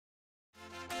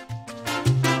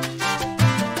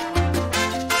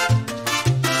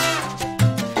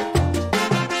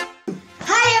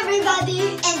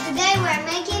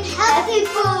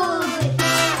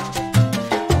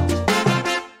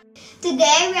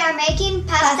are making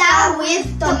pasta with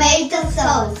tomato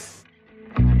sauce.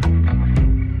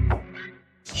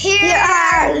 Here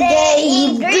are the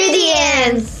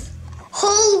ingredients.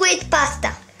 Whole wheat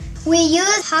pasta. We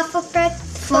use half a pot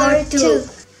for 2.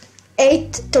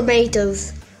 8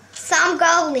 tomatoes. Some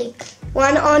garlic.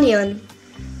 1 onion.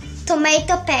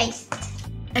 Tomato paste.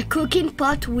 A cooking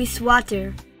pot with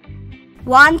water.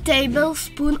 1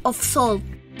 tablespoon of salt.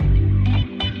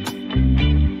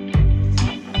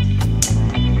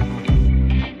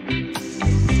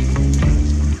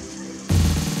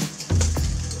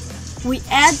 We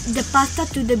add the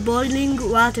pasta to the boiling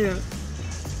water.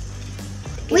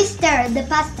 We stir the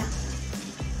pasta.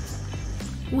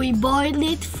 We boil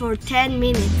it for 10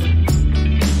 minutes.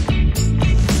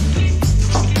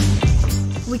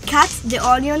 We cut the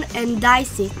onion and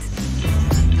dice it.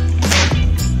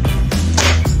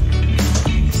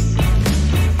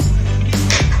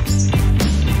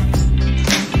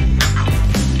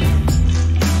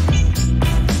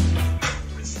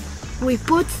 We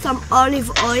put some olive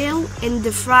oil in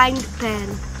the frying pan.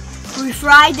 We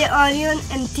fry the onion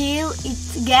until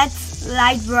it gets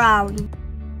light brown.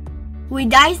 We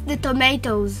dice the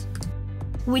tomatoes.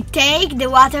 We take the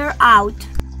water out.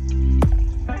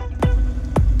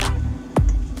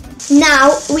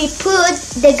 Now we put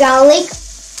the garlic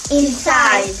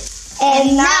inside.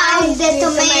 And now the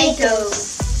tomatoes.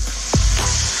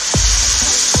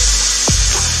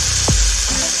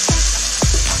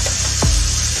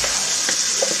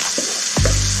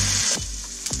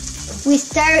 We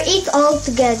stir it all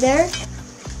together.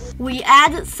 We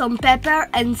add some pepper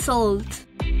and salt.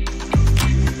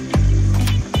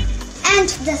 And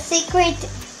the secret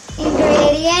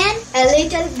ingredient, A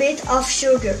little bit of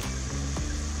sugar.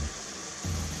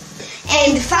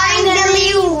 and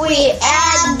finally we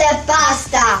add the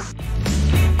pasta.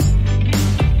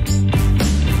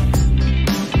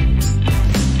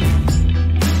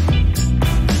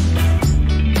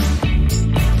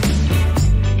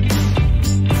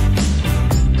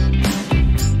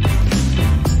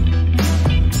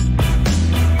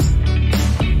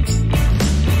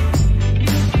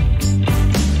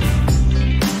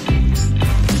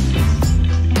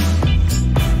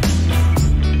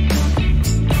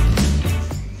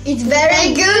 It's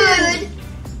Very good.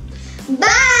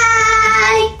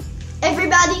 Bye,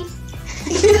 everybody.